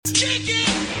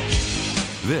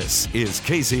This is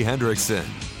Casey Hendrickson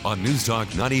on News Talk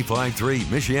 95.3,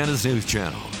 Michiana's news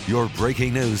channel, your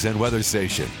breaking news and weather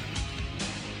station.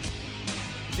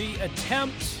 The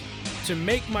attempt to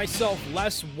make myself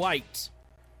less white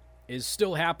is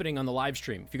still happening on the live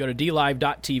stream. If you go to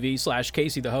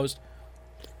dlive.tv/Casey the host,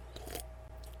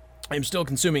 I'm still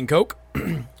consuming Coke.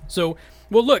 So,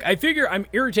 well, look, I figure I'm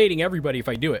irritating everybody if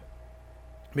I do it,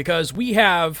 because we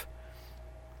have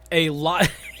a lot.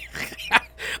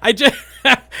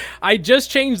 I just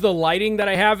changed the lighting that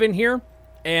I have in here,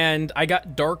 and I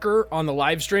got darker on the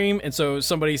live stream, and so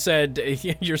somebody said,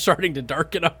 you're starting to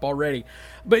darken up already.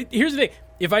 But here's the thing.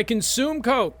 If I consume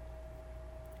Coke,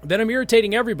 then I'm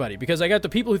irritating everybody, because I got the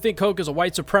people who think Coke is a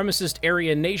white supremacist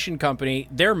Aryan nation company.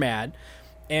 They're mad.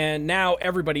 And now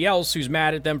everybody else who's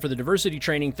mad at them for the diversity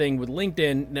training thing with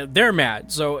LinkedIn, they're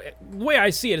mad. So the way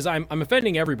I see it is I'm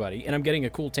offending everybody, and I'm getting a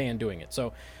cool tan doing it.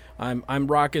 So I'm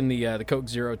rocking the Coke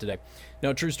Zero today.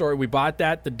 No, true story. We bought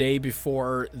that the day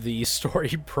before the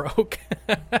story broke.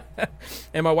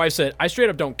 And my wife said, I straight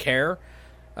up don't care.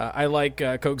 I like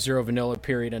Coke Zero Vanilla,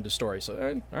 period, end of story. So,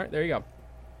 all right, there you go.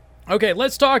 Okay,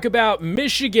 let's talk about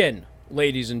Michigan,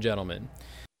 ladies and gentlemen.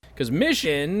 Because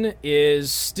Michigan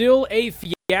is still a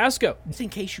fiasco. Just in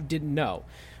case you didn't know,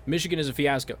 Michigan is a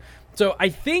fiasco. So I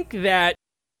think that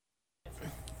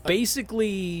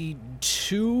basically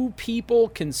two people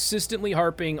consistently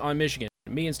harping on Michigan,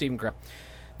 me and Stephen Kraft.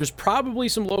 There's probably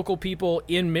some local people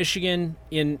in Michigan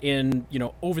in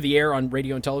over the air on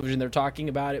radio and television that are talking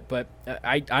about it, but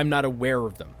I'm not aware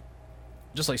of them.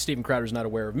 Just like Stephen Crowder's not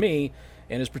aware of me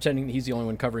and is pretending that he's the only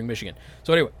one covering Michigan.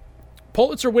 So anyway,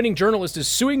 Pulitzer-winning journalist is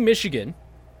suing Michigan,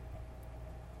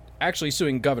 actually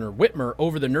suing Governor Whitmer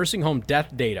over the nursing home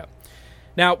death data.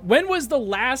 Now, when was the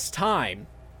last time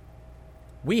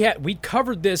we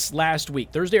covered this last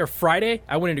week? Thursday or Friday?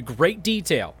 I went into great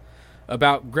detail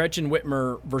about Gretchen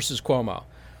Whitmer versus Cuomo.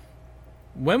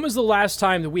 When was the last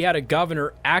time that we had a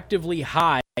governor actively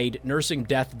hide nursing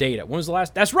death data? When was the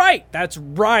last? That's right.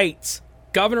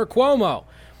 Governor Cuomo.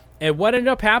 And what ended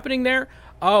up happening there?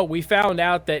 Oh, we found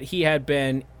out that he had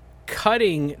been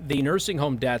cutting the nursing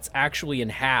home deaths actually in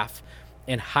half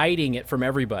and hiding it from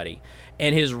everybody.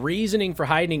 And his reasoning for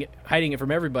hiding it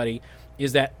from everybody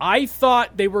is that I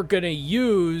thought they were going to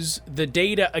use the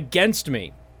data against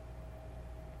me.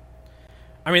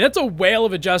 I mean, that's a whale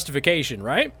of a justification,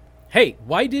 right? Hey,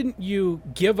 why didn't you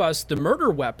give us the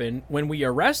murder weapon when we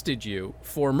arrested you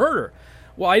for murder?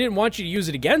 Well, I didn't want you to use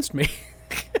it against me.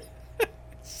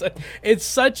 It's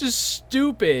such a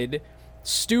stupid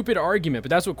argument, but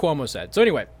that's what Cuomo said. So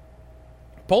anyway,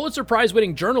 Pulitzer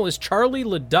Prize-winning journalist Charlie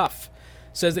LaDuff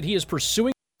says that he is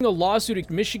pursuing a lawsuit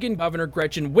against Michigan Governor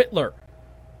Gretchen Whitmer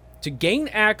to gain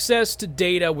access to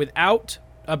data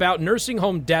about nursing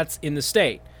home deaths in the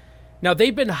state. Now,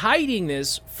 they've been hiding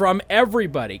this from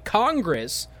everybody.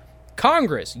 Congress,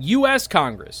 U.S.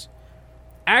 Congress,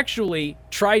 actually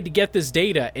tried to get this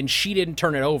data, and she didn't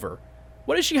turn it over.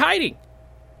 What is she hiding?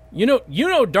 You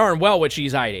know darn well what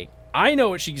she's hiding. I know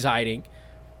what she's hiding.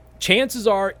 Chances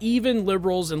are even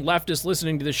liberals and leftists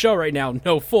listening to the show right now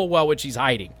know full well what she's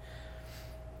hiding.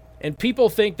 And people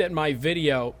think that my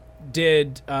video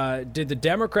did the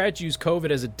Democrats use COVID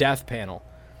as a death panel.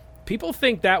 People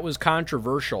think that was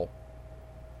controversial.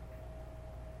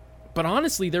 But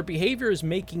honestly, their behavior is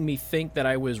making me think that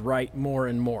I was right more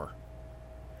and more.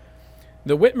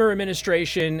 The Whitmer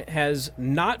administration has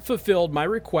not fulfilled my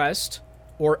request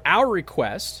or our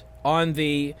request on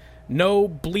the No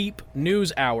Bleep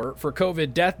News Hour for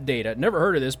COVID death data. Never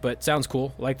heard of this, but sounds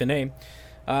cool. Like the name.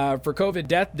 For COVID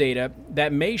death data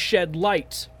that may shed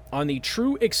light on the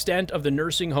true extent of the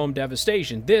nursing home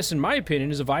devastation. This, in my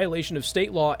opinion, is a violation of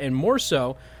state law, and more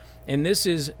so, and this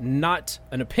is not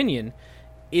an opinion,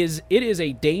 it is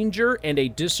a danger and a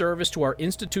disservice to our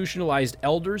institutionalized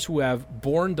elders who have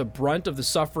borne the brunt of the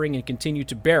suffering and continue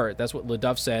to bear it. That's what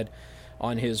LaDuff said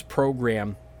on his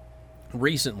program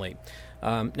recently.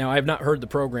 Now, I have not heard the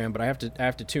program, but I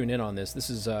have to tune in on this. This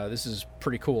is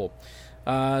pretty cool.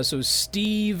 So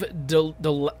Steve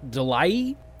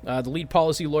DeLay, the lead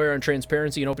policy lawyer on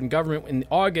transparency and open government in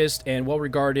August, and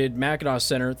well-regarded Mackinac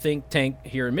Center think tank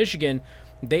here in Michigan,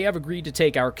 they have agreed to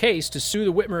take our case to sue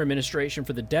the Whitmer administration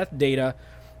for the death data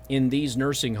in these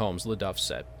nursing homes, LaDuff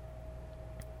said.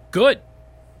 Good.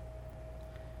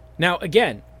 Now,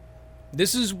 again,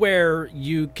 this is where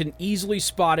you can easily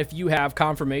spot if you have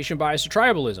confirmation bias or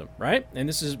tribalism, right? And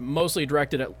this is mostly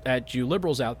directed at you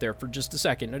liberals out there for just a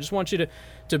second. I just want you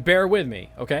to bear with me,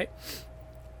 okay?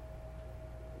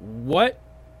 What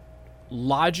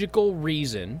logical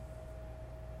reason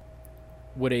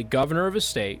would a governor of a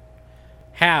state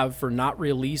have for not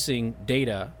releasing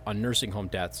data on nursing home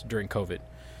deaths during COVID?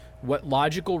 What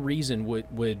logical reason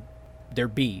would there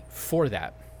be for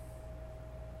that?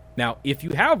 Now, if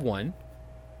you have one,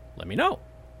 let me know.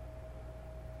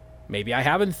 Maybe I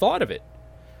haven't thought of it.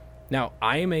 Now,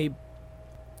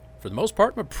 for the most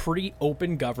part, I'm a pretty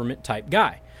open government type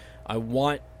guy. I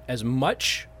want as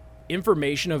much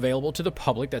information available to the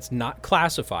public that's not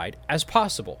classified as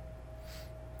possible.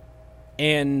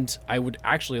 And I would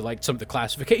actually like some of the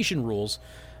classification rules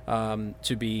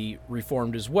to be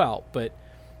reformed as well. But,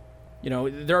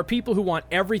 there are people who want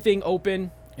everything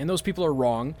open, and those people are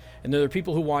wrong. And there are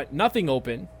people who want nothing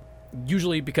open,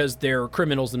 usually because they're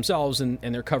criminals themselves and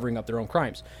they're covering up their own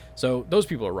crimes. So those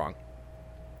people are wrong.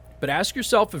 But ask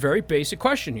yourself a very basic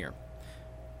question here.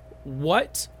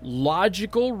 What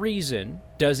logical reason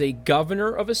does a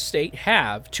governor of a state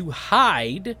have to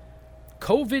hide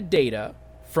COVID data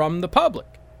from the public?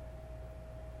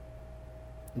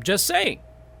 I'm just saying.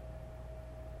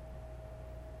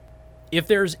 If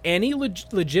there's any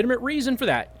legitimate reason for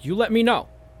that, you let me know.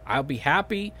 I'll be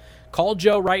happy. Call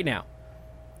Joe right now.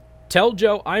 Tell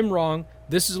Joe I'm wrong.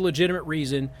 This is a legitimate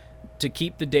reason to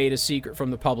keep the data secret from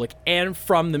the public and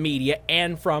from the media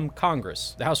and from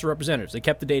Congress, the House of Representatives. They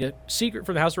kept the data secret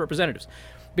from the House of Representatives.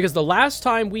 Because the last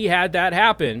time we had that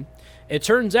happen, it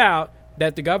turns out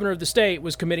that the governor of the state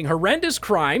was committing horrendous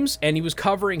crimes and he was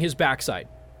covering his backside.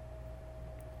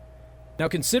 Now,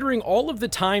 considering all of the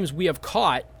times we have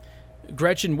caught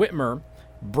Gretchen Whitmer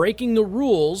breaking the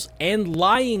rules and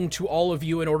lying to all of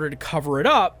you in order to cover it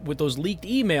up with those leaked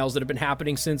emails that have been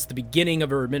happening since the beginning of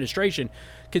her administration,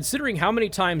 considering how many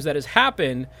times that has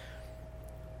happened,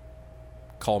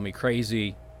 call me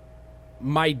crazy.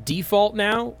 My default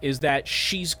now is that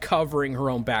she's covering her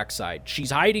own backside.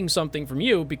 She's hiding something from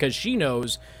you because she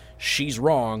knows she's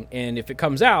wrong, and if it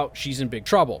comes out, she's in big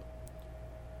trouble.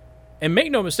 And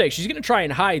make no mistake, she's going to try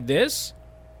and hide this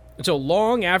until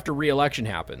long after re-election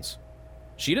happens.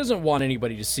 She doesn't want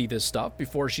anybody to see this stuff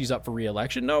before she's up for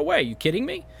re-election. No way. You kidding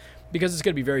me? Because it's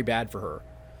going to be very bad for her.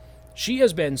 She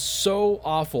has been so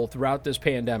awful throughout this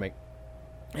pandemic.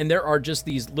 And there are just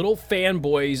these little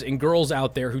fanboys and girls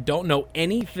out there who don't know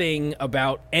anything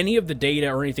about any of the data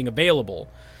or anything available.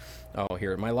 Oh,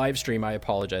 here, my live stream, I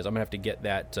apologize. I'm going to have to get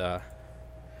that.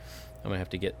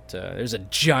 There's a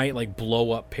giant,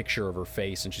 blow-up picture of her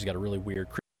face, and she's got a really weird,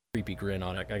 creepy grin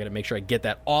on it. I got to make sure I get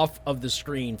that off of the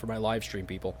screen for my live stream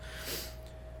people.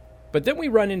 But then we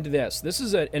run into this. This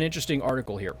is an interesting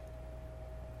article here.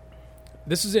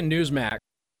 This is in Newsmax.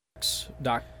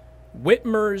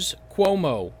 Whitmer's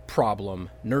Cuomo problem,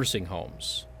 nursing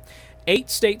homes. 8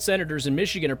 state senators in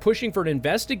Michigan are pushing for an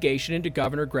investigation into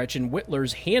Governor Gretchen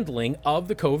Whitmer's handling of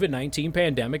the COVID-19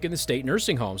 pandemic in the state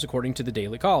nursing homes, according to the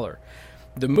Daily Caller.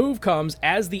 The move comes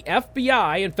as the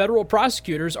FBI and federal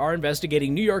prosecutors are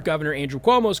investigating New York Governor Andrew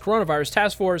Cuomo's coronavirus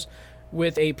task force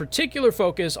with a particular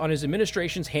focus on his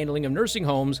administration's handling of nursing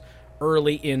homes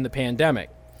early in the pandemic.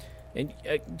 And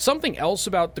something else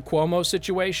about the Cuomo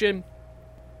situation,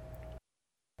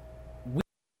 we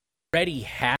already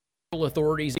had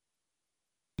authorities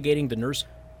investigating the nurse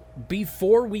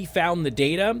before we found the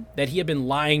data that he had been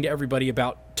lying to everybody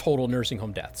about total nursing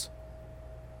home deaths.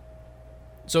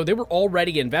 So they were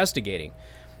already investigating.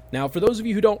 Now, for those of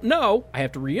you who don't know, I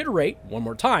have to reiterate one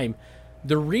more time,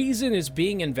 the reason it's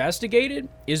being investigated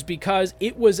is because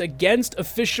it was against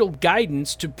official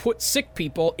guidance to put sick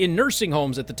people in nursing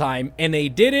homes at the time, and they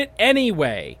did it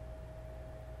anyway.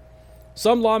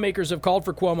 Some lawmakers have called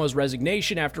for Cuomo's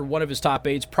resignation after one of his top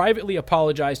aides privately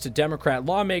apologized to Democrat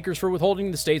lawmakers for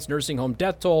withholding the state's nursing home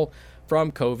death toll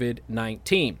from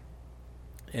COVID-19.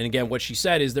 And again, what she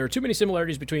said is there are too many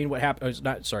similarities between what happened.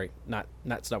 That's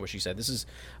not what she said. This is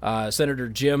Senator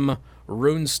Jim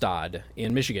Runestad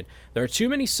in Michigan. There are too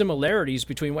many similarities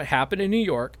between what happened in New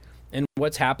York and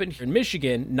what's happened here in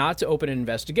Michigan not to open an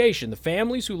investigation. The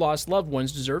families who lost loved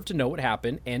ones deserve to know what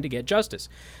happened and to get justice.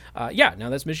 Now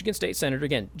that's Michigan State Senator,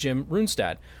 again, Jim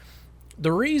Runestad.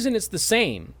 The reason it's the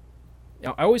same,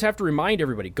 now, I always have to remind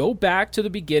everybody, go back to the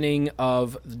beginning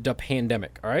of the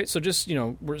pandemic, all right? So just,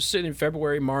 we're sitting in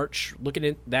February, March, looking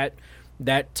at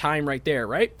that time right there,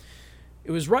 right? It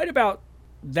was right about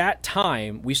that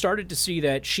time we started to see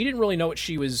that she didn't really know what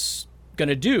she was going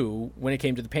to do when it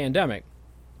came to the pandemic.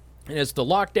 And as the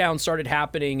lockdown started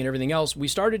happening and everything else, we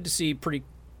started to see pretty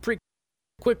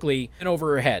quickly and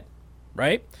over her head,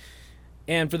 right?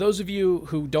 And for those of you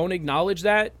who don't acknowledge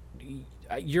that,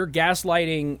 your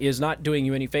gaslighting is not doing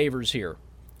you any favors here.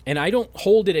 And I don't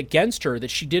hold it against her that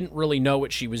she didn't really know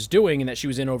what she was doing and that she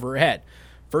was in over her head.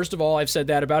 First of all, I've said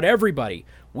that about everybody.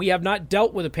 We have not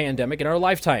dealt with a pandemic in our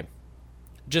lifetime.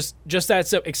 Just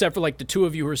that, except for like the two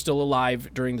of you who are still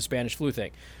alive during the Spanish flu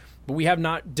thing. But we have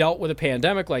not dealt with a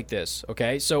pandemic like this,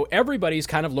 okay? So everybody's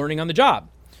kind of learning on the job.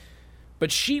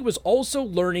 But she was also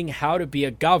learning how to be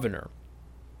a governor.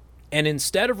 And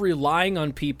instead of relying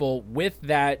on people with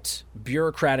that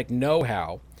bureaucratic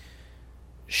know-how,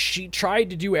 she tried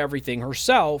to do everything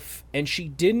herself, and she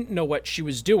didn't know what she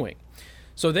was doing.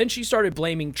 So then she started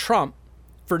blaming Trump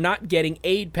for not getting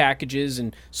aid packages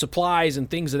and supplies and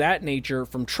things of that nature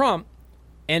from Trump.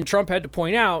 And Trump had to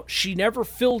point out she never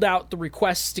filled out the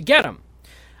requests to get them.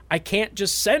 I can't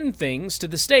just send things to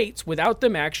the states without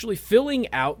them actually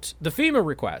filling out the FEMA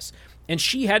requests. And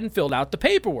she hadn't filled out the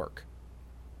paperwork.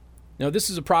 Now, this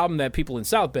is a problem that people in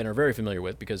South Bend are very familiar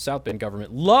with, because South Bend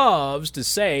government loves to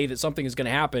say that something is going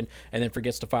to happen and then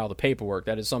forgets to file the paperwork.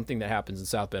 That is something that happens in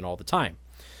South Bend all the time.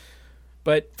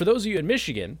 But for those of you in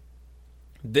Michigan,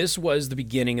 this was the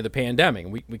beginning of the pandemic.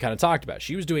 We kind of talked about it.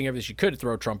 She was doing everything she could to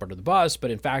throw Trump under the bus, but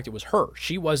in fact, it was her.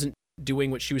 She wasn't doing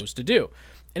what she was supposed to do.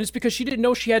 And it's because she didn't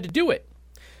know she had to do it.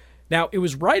 Now, it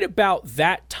was right about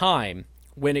that time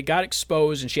when it got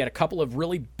exposed and she had a couple of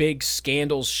really big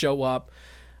scandals show up.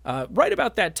 Right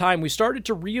about that time, we started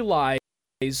to realize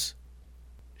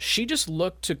she just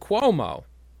looked to Cuomo.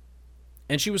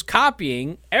 And she was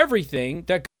copying everything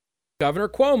that Governor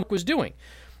Cuomo was doing,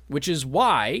 which is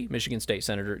why Michigan State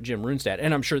Senator Jim Runestad,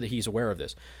 and I'm sure that he's aware of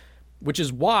this, which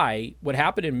is why what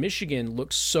happened in Michigan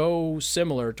looks so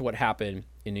similar to what happened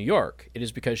in New York. It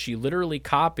is because she literally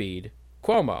copied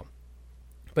Cuomo.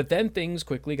 But then things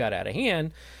quickly got out of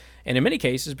hand, and in many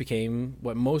cases became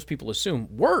what most people assume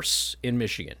worse in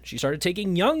Michigan. She started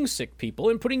taking young sick people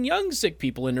and putting young sick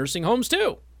people in nursing homes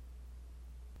too.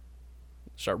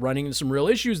 Start running into some real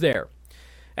issues there.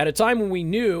 At a time when we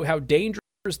knew how dangerous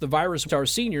the virus was to our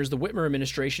seniors, the Whitmer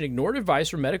administration ignored advice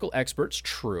from medical experts,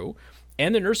 true,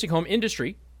 and the nursing home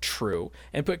industry, true,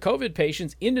 and put COVID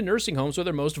patients into nursing homes with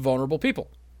their most vulnerable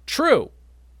people, true.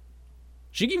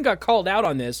 She even got called out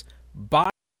on this by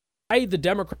the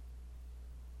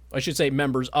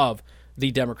members of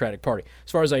the Democratic Party.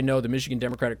 As far as I know, the Michigan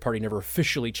Democratic Party never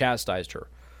officially chastised her.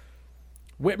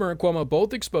 Whitmer and Cuomo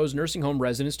both exposed nursing home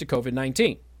residents to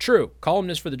COVID-19. True.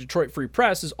 Columnist for the Detroit Free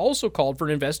Press has also called for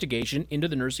an investigation into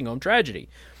the nursing home tragedy.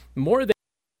 More than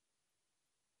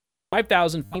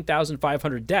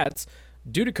 5,500 deaths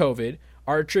due to COVID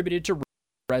are attributed to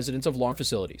residents of long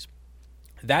facilities.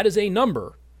 That is a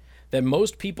number that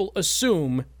most people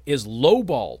assume is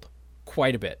lowballed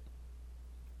quite a bit.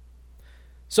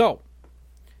 So,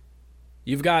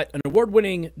 you've got an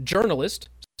award-winning journalist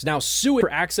is now suing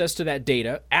for access to that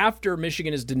data after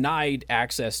Michigan has denied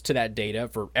access to that data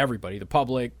for everybody, the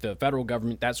public, the federal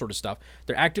government, that sort of stuff.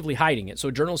 They're actively hiding it.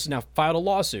 So journalists have now filed a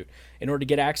lawsuit in order to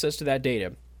get access to that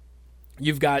data.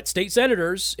 You've got state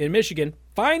senators in Michigan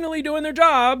finally doing their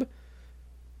job,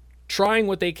 trying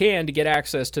what they can to get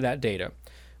access to that data.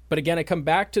 But again, I come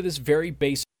back to this very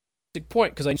basic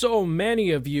point, because I know so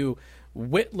many of you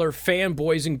Whitler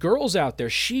fanboys and girls out there.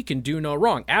 She can do no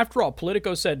wrong. After all,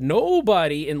 Politico said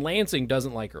nobody in Lansing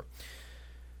doesn't like her.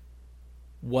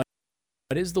 What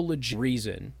is the legit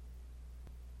reason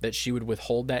that she would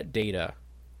withhold that data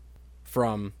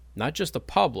from not just the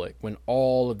public when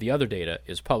all of the other data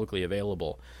is publicly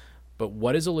available, but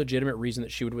what is a legitimate reason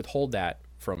that she would withhold that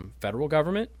from federal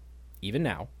government, even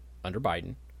now, under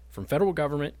Biden, from federal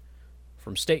government,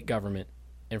 from state government,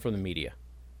 and from the media?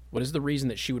 What is the reason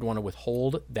that she would want to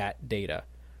withhold that data?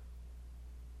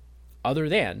 Other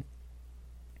than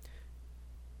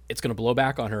it's going to blow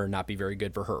back on her and not be very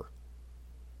good for her.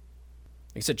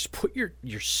 Like I said, just put your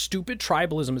stupid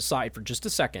tribalism aside for just a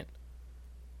second.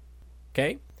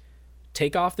 Okay?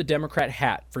 Take off the Democrat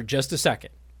hat for just a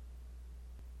second.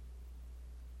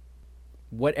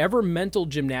 Whatever mental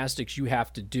gymnastics you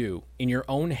have to do in your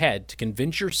own head to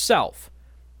convince yourself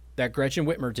that Gretchen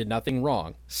Whitmer did nothing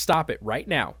wrong, stop it right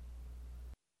now.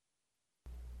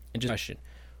 And just question,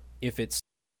 if it's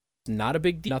not a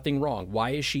big deal, nothing wrong,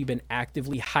 why has she been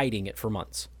actively hiding it for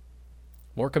months?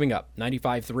 More coming up,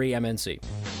 95.3 MNC.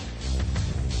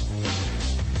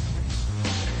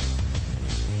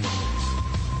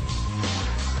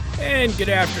 And good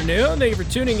afternoon. Thank you for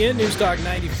tuning in. News Talk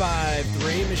 95.3,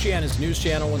 Michiana's news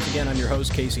channel. Once again, I'm your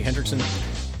host, Casey Hendrickson.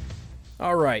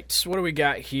 All right, what do we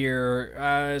got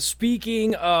here?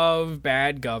 Speaking of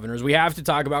bad governors, we have to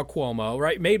talk about Cuomo,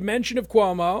 right? Made mention of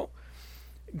Cuomo.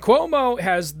 Cuomo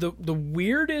has the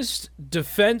weirdest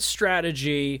defense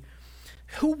strategy.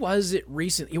 Who was it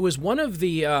recently? It was one of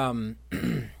the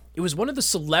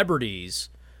celebrities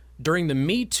during the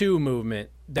Me Too movement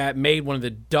that made one of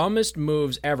the dumbest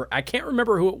moves ever. I can't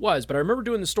remember who it was, but I remember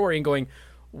doing the story and going,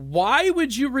 why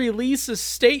would you release a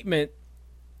statement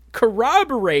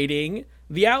corroborating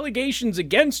the allegations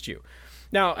against you.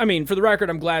 Now, I mean, for the record,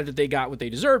 I'm glad that they got what they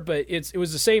deserved, but it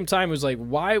was the same time. It was like,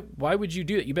 why would you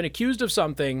do that? You've been accused of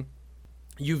something,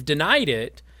 you've denied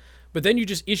it, but then you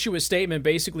just issue a statement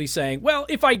basically saying, well,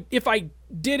 if I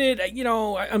did it, you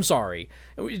know, I'm sorry.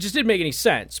 It just didn't make any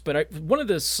sense. But one of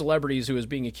the celebrities who was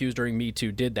being accused during Me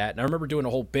Too did that. And I remember doing a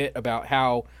whole bit about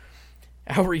how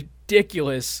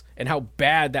ridiculous and how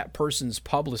bad that person's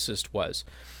publicist was.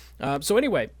 So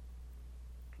anyway,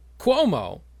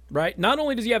 Cuomo, right? Not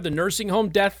only does he have the nursing home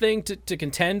death thing to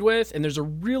contend with, and there's a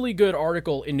really good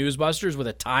article in Newsbusters with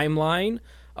a timeline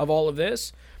of all of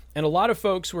this. And a lot of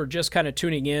folks who are just kind of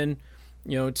tuning in,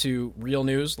 you know, to real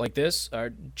news like this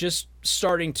are just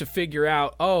starting to figure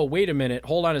out, oh, wait a minute,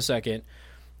 hold on a second.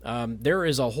 There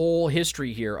is a whole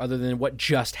history here other than what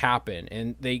just happened.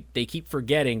 And they keep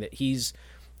forgetting that he's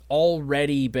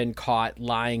already been caught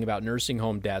lying about nursing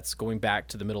home deaths going back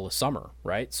to the middle of summer,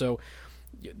 right? So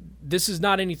this is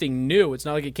not anything new. It's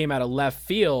not like it came out of left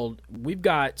field. We've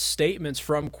got statements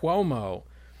from Cuomo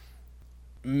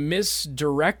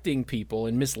misdirecting people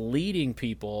and misleading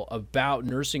people about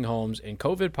nursing homes and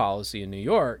COVID policy in New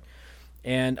York.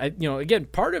 And again,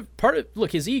 part of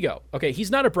look, his ego. Okay,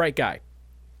 he's not a bright guy.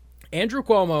 Andrew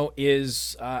Cuomo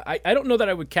is I don't know that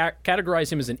I would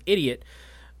categorize him as an idiot,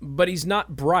 but he's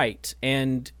not bright,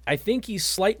 and I think he's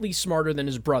slightly smarter than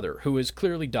his brother, who is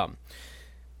clearly dumb.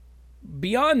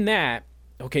 Beyond that,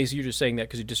 okay, so you're just saying that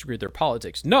because you disagree with their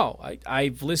politics. No,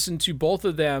 I've listened to both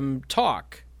of them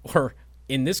talk, or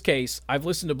in this case, I've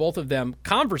listened to both of them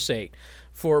conversate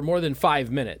for more than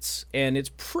 5 minutes, and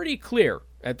it's pretty clear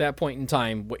at that point in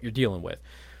time what you're dealing with.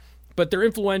 But they're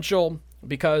influential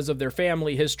because of their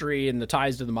family history and the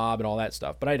ties to the mob and all that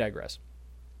stuff, but I digress.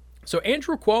 So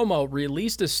Andrew Cuomo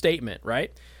released a statement,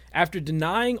 right? After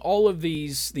denying all of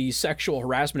these sexual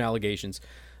harassment allegations,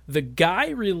 the guy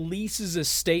releases a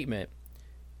statement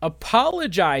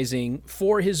apologizing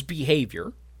for his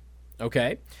behavior,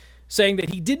 okay? Saying that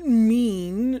he didn't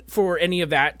mean for any of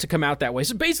that to come out that way.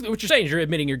 So basically what you're saying is you're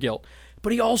admitting your guilt.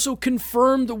 But he also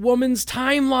confirmed the woman's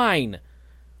timeline.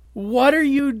 What are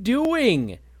you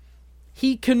doing?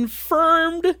 He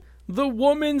confirmed the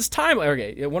woman's timeline.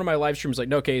 Okay, one of my live streams was like,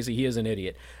 no, Casey, he is an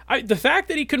idiot. The fact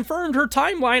that he confirmed her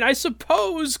timeline, I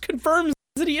suppose, confirms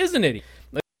that he is an idiot.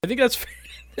 I think that's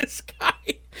this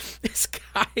guy,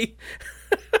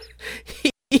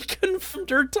 he confirmed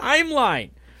her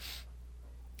timeline.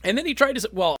 And then he tried to say,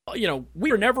 well,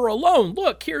 we were never alone.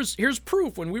 Look, here's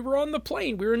proof. When we were on the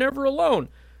plane, we were never alone.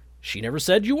 She never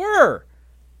said you were.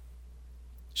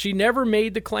 She never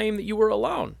made the claim that you were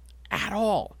alone at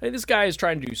all. And this guy is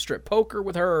trying to do strip poker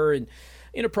with her and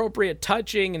inappropriate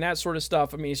touching and that sort of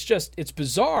stuff. I mean, it's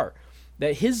bizarre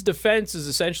that his defense is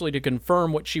essentially to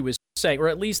confirm what she was saying, or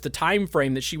at least the time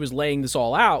frame that she was laying this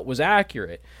all out was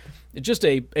accurate. It's just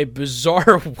a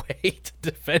bizarre way to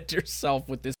defend yourself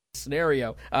with this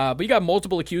scenario. But you got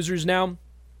multiple accusers now,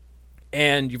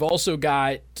 and you've also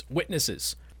got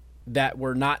witnesses that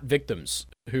were not victims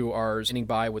who are standing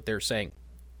by what they're saying.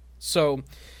 So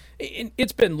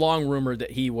it's been long rumored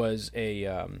that he was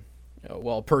a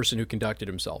person who conducted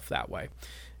himself that way.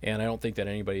 And I don't think that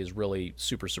anybody is really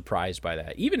super surprised by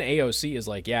that. Even AOC is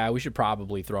like, yeah, we should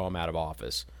probably throw him out of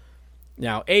office.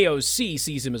 Now, AOC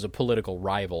sees him as a political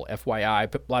rival.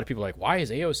 FYI, a lot of people are like, why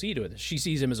is AOC doing this? She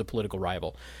sees him as a political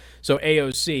rival. So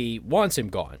AOC wants him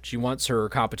gone. She wants her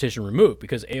competition removed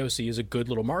because AOC is a good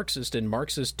little Marxist, and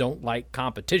Marxists don't like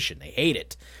competition. They hate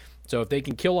it. So if they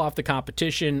can kill off the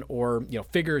competition or,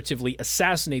 figuratively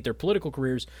assassinate their political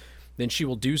careers, then she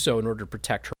will do so in order to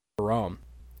protect her own.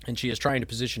 And she is trying to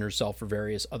position herself for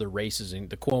various other races.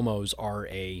 And the Cuomos are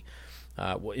in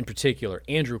particular,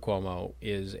 Andrew Cuomo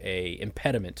is a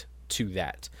impediment to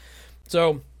that.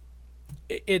 So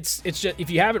it's just, if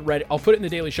you haven't read it, I'll put it in the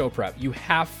Daily Show prep. You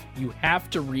have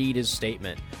to read his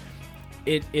statement.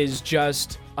 It is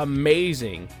just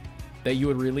amazing that you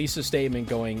would release a statement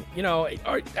going,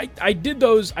 I did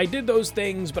those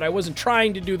things, but I wasn't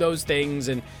trying to do those things,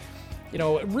 and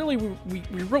really we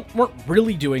weren't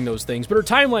really doing those things. But her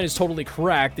timeline is totally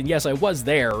correct, and yes, I was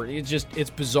there. It's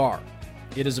bizarre.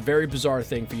 It is a very bizarre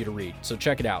thing for you to read, so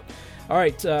check it out. All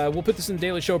right, we'll put this in the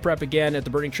Daily Show prep again at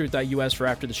theburningtruth.us for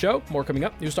after the show. More coming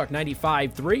up. News Talk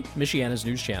 95.3, Michiana's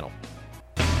news channel.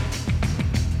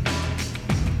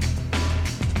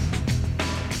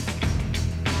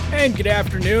 And good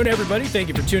afternoon, everybody. Thank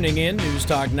you for tuning in. News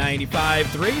Talk 95.3,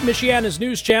 Michiana's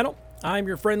news channel. I'm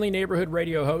your friendly neighborhood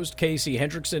radio host, Casey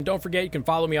Hendrickson. Don't forget, you can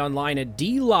follow me online at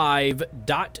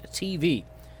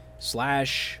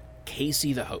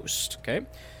dlive.tv/Casey the host. Okay,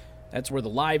 that's where the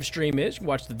live stream is. You can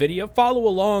watch the video. Follow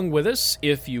along with us,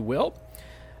 if you will.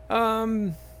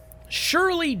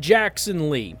 Shirley Jackson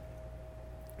Lee.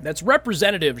 That's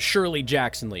Representative Shirley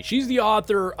Jackson Lee. She's the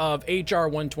author of H.R.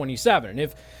 127. And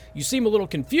if you seem a little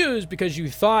confused because you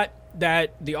thought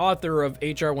that the author of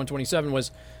H.R. 127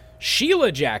 was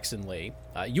Sheila Jackson Lee,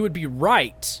 you would be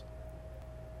right.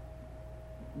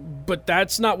 But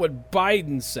that's not what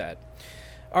Biden said.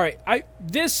 All right,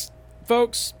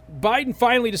 folks, Biden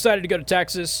finally decided to go to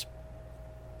Texas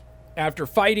after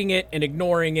fighting it and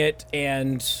ignoring it,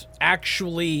 and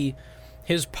actually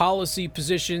his policy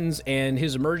positions and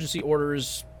his emergency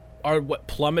orders are what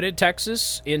plummeted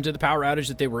Texas into the power outage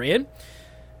that they were in.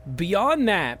 Beyond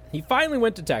that, he finally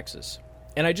went to Texas,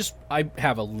 and I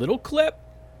have a little clip,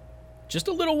 just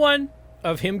a little one,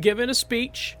 of him giving a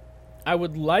speech. I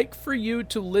would like for you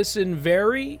to listen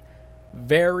very,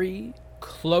 very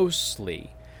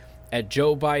closely at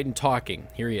Joe Biden talking.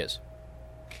 Here he is.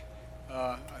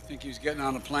 I think he was getting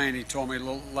on a plane. He told me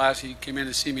he came in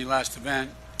to see me last event.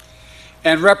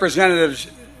 And Representatives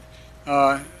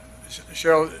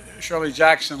Shirley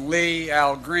Jackson Lee,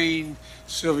 Al Green,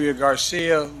 Sylvia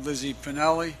Garcia, Lizzie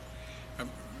Pinelli,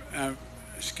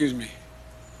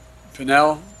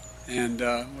 Pinell, and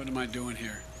what am I doing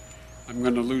here? I'm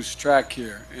going to lose track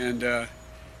here. And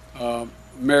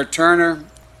Mayor Turner,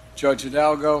 Judge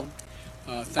Hidalgo,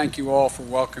 thank you all for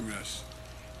welcoming us.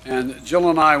 And Jill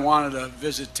and I wanted to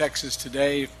visit Texas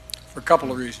today for a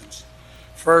couple of reasons.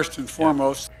 First and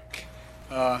foremost,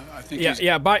 I think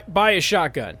buy a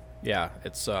shotgun. Yeah,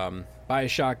 it's buy a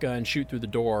shotgun, shoot through the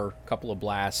door, a couple of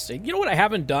blasts. You know what I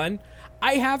haven't done?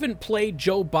 I haven't played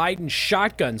Joe Biden's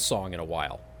shotgun song in a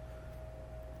while.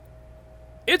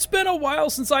 It's been a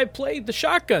while since I played the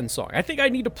shotgun song. I think I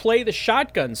need to play the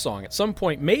shotgun song at some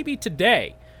point, maybe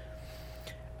today.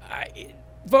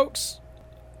 Folks,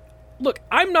 look,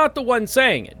 I'm not the one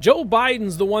saying it. Joe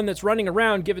Biden's the one that's running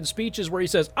around giving speeches where he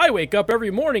says, I wake up every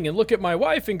morning and look at my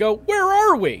wife and go, where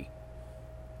are we?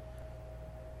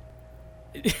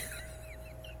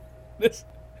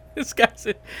 This guy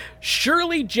said,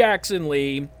 Shirley Jackson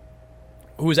Lee,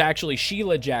 who is actually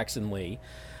Sheila Jackson Lee,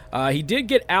 he did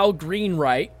get Al Green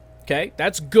right. Okay,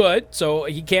 that's good. So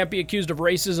he can't be accused of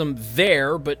racism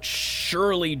there, but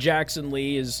Shirley Jackson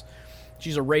Lee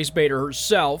she's a race baiter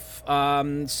herself.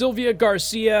 Sylvia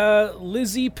Garcia,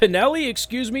 Lizzie Pinelli,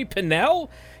 Pinell?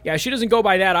 Yeah, she doesn't go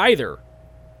by that either.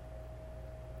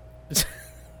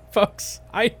 Folks,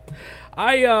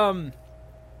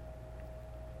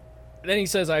 then he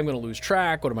says, I'm going to lose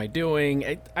track. What am I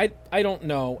doing? I don't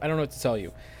know. I don't know what to tell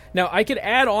you. Now, I could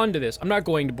add on to this. I'm not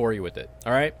going to bore you with it,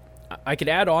 all right? I could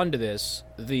add on to this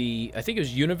I think it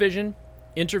was Univision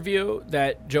interview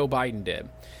that Joe Biden did.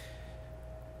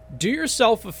 Do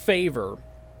yourself a favor.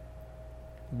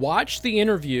 Watch the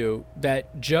interview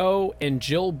that Joe and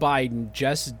Jill Biden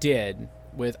just did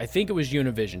with, I think it was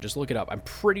Univision. Just look it up. I'm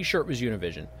pretty sure it was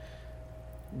Univision.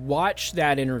 Watch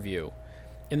that interview.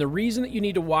 And the reason that you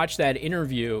need to watch that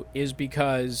interview is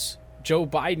because Joe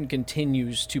Biden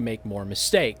continues to make more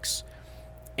mistakes.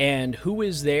 And who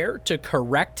is there to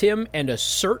correct him and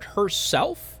assert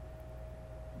herself?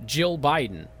 Jill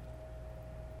Biden.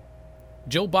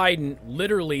 Jill Biden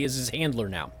literally is his handler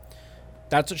now.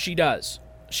 That's what she does.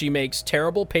 She makes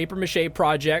terrible papier-mâché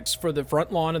projects for the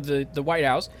front lawn of the White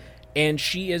House, and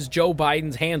she is Joe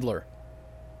Biden's handler.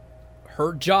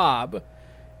 Her job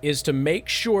is to make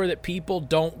sure that people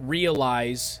don't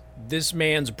realize this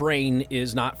man's brain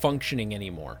is not functioning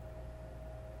anymore.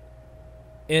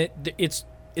 And it's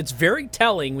very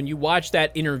telling when you watch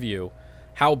that interview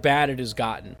how bad it has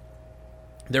gotten.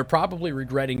 They're probably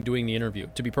regretting doing the interview,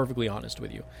 to be perfectly honest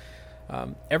with you.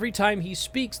 Every time he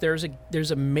speaks, there's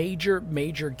a major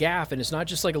gaffe, and it's not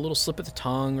just like a little slip of the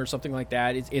tongue or something like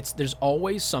that. There's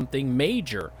always something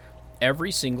major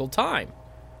every single time.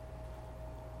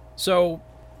 So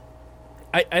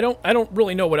I don't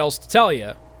really know what else to tell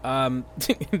you.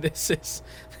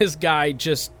 This guy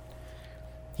just,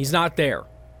 he's not there.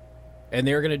 And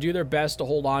they're going to do their best to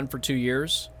hold on for 2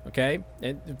 years, okay?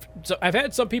 And so I've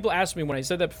had some people ask me, when I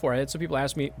said that before, I had some people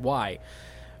ask me why.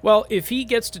 Well, if he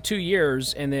gets to 2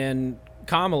 years and then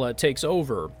Kamala takes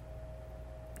over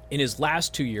in his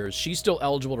last 2 years, she's still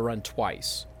eligible to run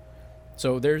twice.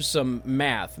 So there's some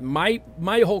math. My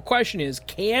whole question is,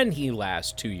 can he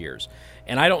last 2 years?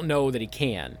 And I don't know that he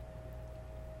can.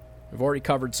 We've already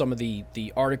covered some of the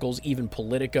articles. Even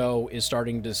Politico is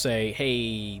starting to say,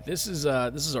 hey, this is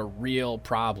a real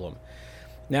problem.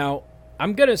 Now,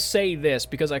 I'm going to say this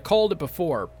because I called it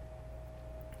before,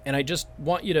 and I just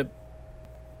want you to,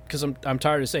 because I'm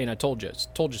tired of saying I told you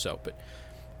so. But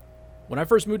when I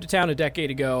first moved to town a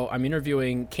decade ago, I'm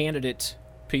interviewing candidate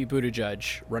Pete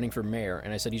Buttigieg running for mayor,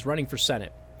 and I said he's running for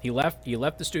Senate. He left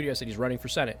the studio. I said he's running for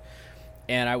Senate.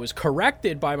 And I was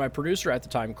corrected by my producer at the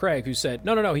time, Craig, who said,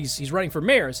 no, he's running for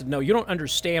mayor. I said, no, you don't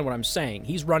understand what I'm saying.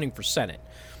 He's running for Senate.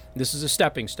 This is a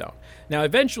stepping stone. Now,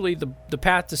 eventually, the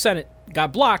path to Senate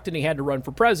got blocked, and he had to run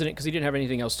for president because he didn't have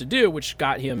anything else to do, which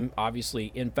got him,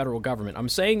 obviously, in federal government. I'm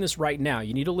saying this right now.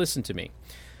 You need to listen to me.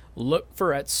 Look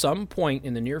for, at some point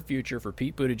in the near future, for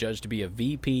Pete Buttigieg to be a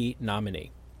VP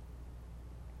nominee.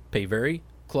 Pay very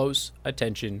close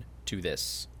attention to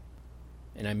this.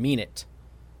 And I mean it.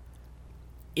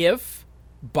 If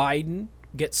Biden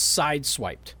gets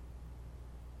sideswiped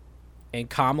and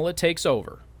Kamala takes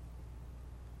over,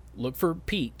 look for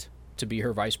Pete to be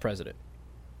her vice president.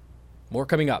 More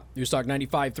coming up. News Talk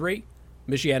 95.3,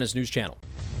 Michiana's news channel.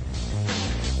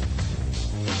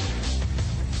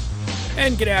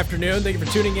 And good afternoon. Thank you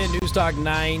for tuning in. News Talk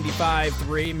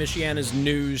 95.3, Michiana's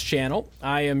news channel.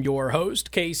 I am your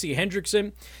host, Casey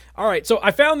Hendrickson. All right, so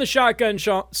I found the shotgun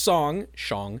song.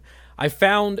 I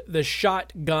found the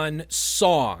shotgun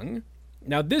song.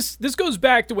 Now, this goes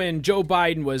back to when Joe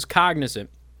Biden was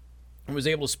cognizant and was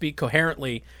able to speak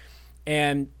coherently.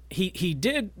 And he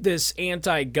did this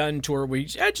anti-gun tour where he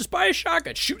just buy a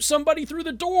shotgun, shoot somebody through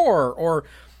the door. Or,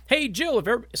 hey, Jill, if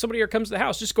somebody here comes to the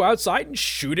house, just go outside and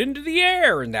shoot into the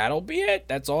air, and that'll be it.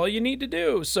 That's all you need to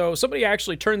do. So somebody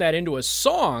actually turned that into a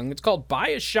song. It's called Buy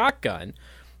a Shotgun,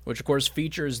 which, of course,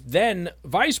 features then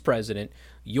Vice President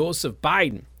Joseph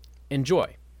Biden.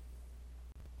 Enjoy.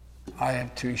 I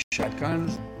have 2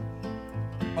 shotguns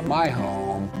in my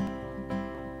home.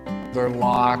 They're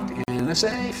locked in a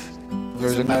safe.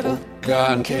 There's a metal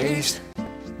gun case.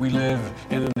 We live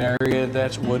in an area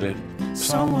that's wooded,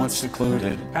 somewhat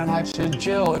secluded. And I said,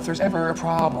 Jill, if there's ever a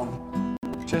problem,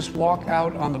 just walk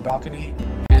out on the balcony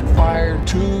and fire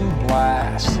 2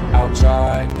 blasts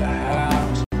outside the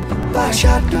house. Buy a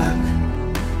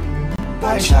shotgun.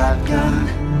 Buy a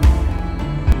shotgun.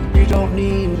 You don't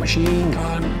need a machine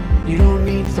gun. You don't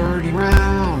need 30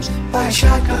 rounds. Buy a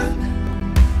shotgun.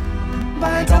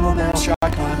 Buy a double-barrel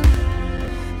shotgun.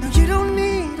 No, you don't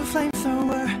need a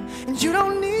flamethrower, and you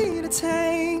don't need a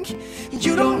tank.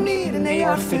 You don't need an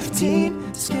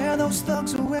AR-15 to scare those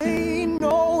thugs away.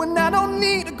 No, and I don't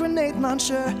need a grenade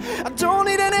launcher. I don't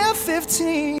need an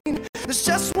F-15. There's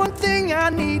just one thing I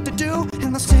need to do,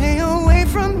 and they'll stay away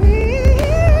from me.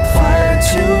 Fire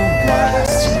 2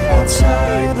 blasts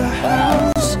outside the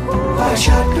house. Buy a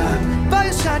shotgun. Buy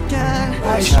a shotgun.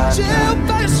 Buy a shotgun.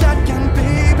 Buy a shotgun,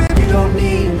 baby. You don't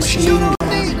need a machine gun. You don't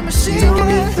need a machine You don't gun.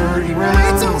 need 30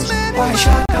 rounds. Buy a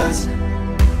shotgun.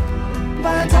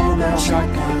 Buy a double-barrel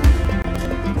shotgun.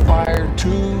 Fire 2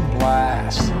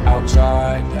 blasts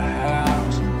outside the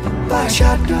house. Buy a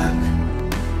shotgun.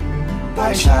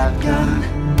 Buy a shotgun.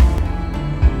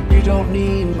 You don't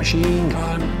need a machine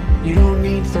gun. You don't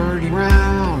need 30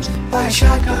 rounds. Buy a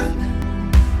shotgun.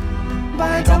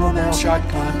 Buy a double-barrel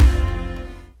shotgun.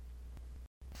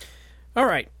 All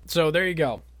right, so there you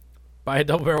go. Buy a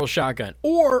double-barrel shotgun.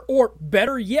 Or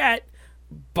better yet,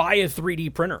 buy a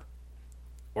 3D printer.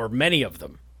 Or many of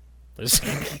them.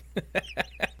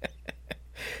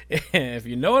 If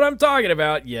you know what I'm talking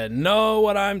about, you know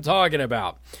what I'm talking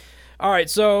about. All right,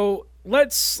 so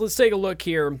let's take a look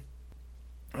here.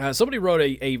 Somebody wrote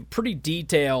a pretty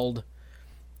detailed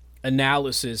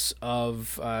analysis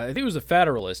of, I think it was the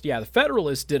Federalist. Yeah, the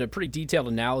Federalist did a pretty detailed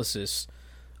analysis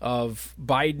of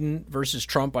Biden versus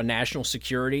Trump on national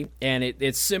security, and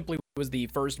it simply was the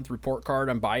first report card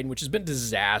on Biden, which has been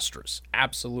disastrous.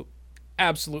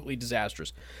 Absolutely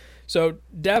disastrous. So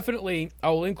definitely, I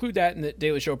will include that in the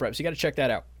Daily Show Prep, so you got to check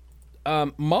that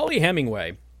out. Molly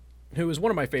Hemingway, who is one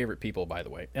of my favorite people, by the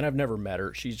way, and I've never met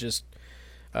her. She's just...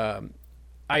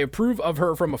 I approve of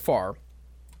her from afar.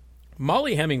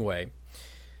 Molly Hemingway,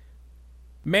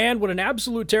 man, what an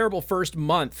absolute terrible first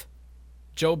month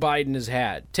Joe Biden has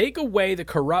had. Take away the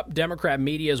corrupt Democrat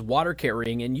media's water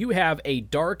carrying, and you have a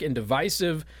dark and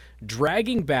divisive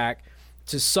dragging back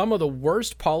to some of the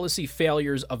worst policy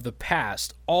failures of the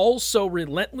past, all so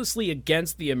relentlessly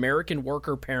against the American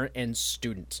worker, parent, and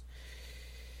student.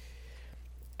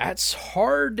 That's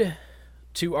hard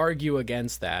to argue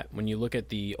against that when you look at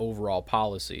the overall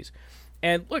policies.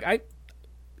 And look,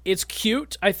 it's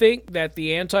cute, I think, that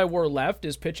the anti-war left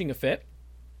is pitching a fit.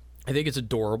 I think it's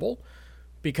adorable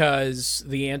because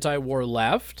the anti-war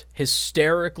left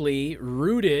hysterically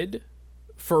rooted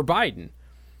for Biden,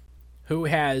 who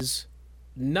has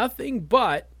nothing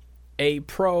but a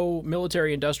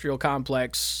pro-military industrial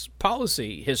complex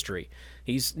policy history.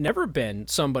 He's never been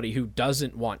somebody who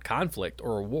doesn't want conflict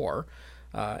or a war.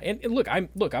 And look,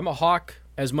 I'm a hawk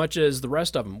as much as the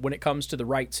rest of them when it comes to the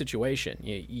right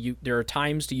situation. There are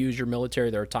times to use your military.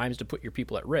 There are times to put your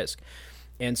people at risk.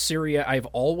 And Syria, I've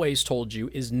always told you,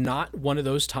 is not one of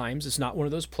those times. It's not one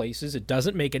of those places. It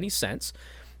doesn't make any sense.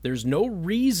 There's no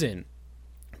reason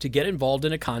to get involved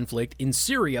in a conflict in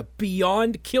Syria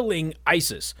beyond killing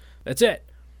ISIS. That's it.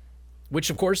 Which,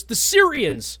 of course, the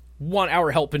Syrians want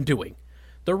our help in doing.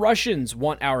 The Russians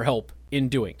want our help in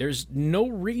doing. There's no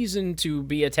reason to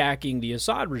be attacking the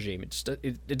Assad regime.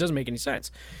 It doesn't make any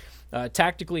sense,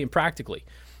 tactically and practically.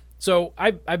 So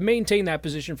I've maintained that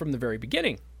position from the very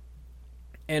beginning.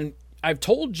 And I've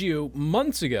told you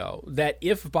months ago that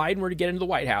if Biden were to get into the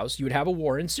White House, you would have a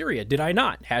war in Syria. Did I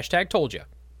not? Hashtag told you.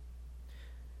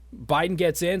 Biden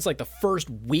gets in. It's like the first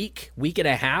week and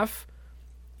a half.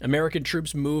 American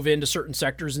troops move into certain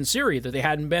sectors in Syria that they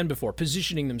hadn't been before,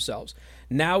 positioning themselves.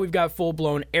 Now we've got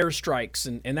full-blown airstrikes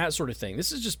and that sort of thing.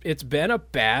 This is just, it's been a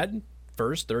bad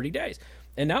first 30 days.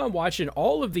 And now I'm watching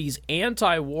all of these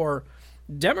anti-war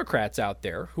Democrats out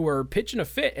there who are pitching a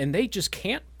fit, and they just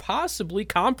can't possibly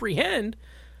comprehend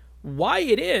why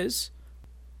it is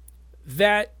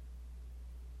that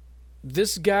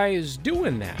this guy is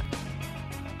doing that.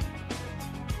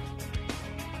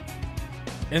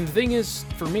 And the thing is,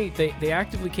 for me, they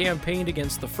actively campaigned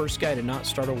against the first guy to not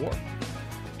start a war.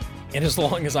 And as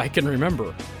long as I can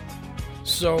remember.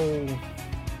 So,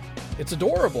 it's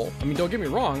adorable. I mean, don't get me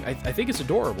wrong. I think it's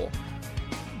adorable.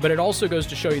 But it also goes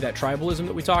to show you that tribalism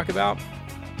that we talk about,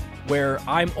 where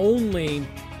I'm only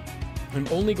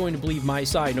going to believe my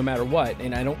side no matter what,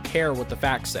 and I don't care what the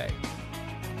facts say.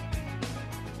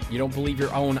 You don't believe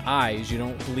your own eyes. You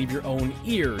don't believe your own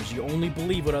ears. You only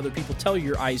believe what other people tell you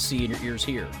your eyes see and your ears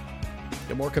hear.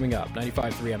 Got more coming up.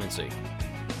 95.3 MNC.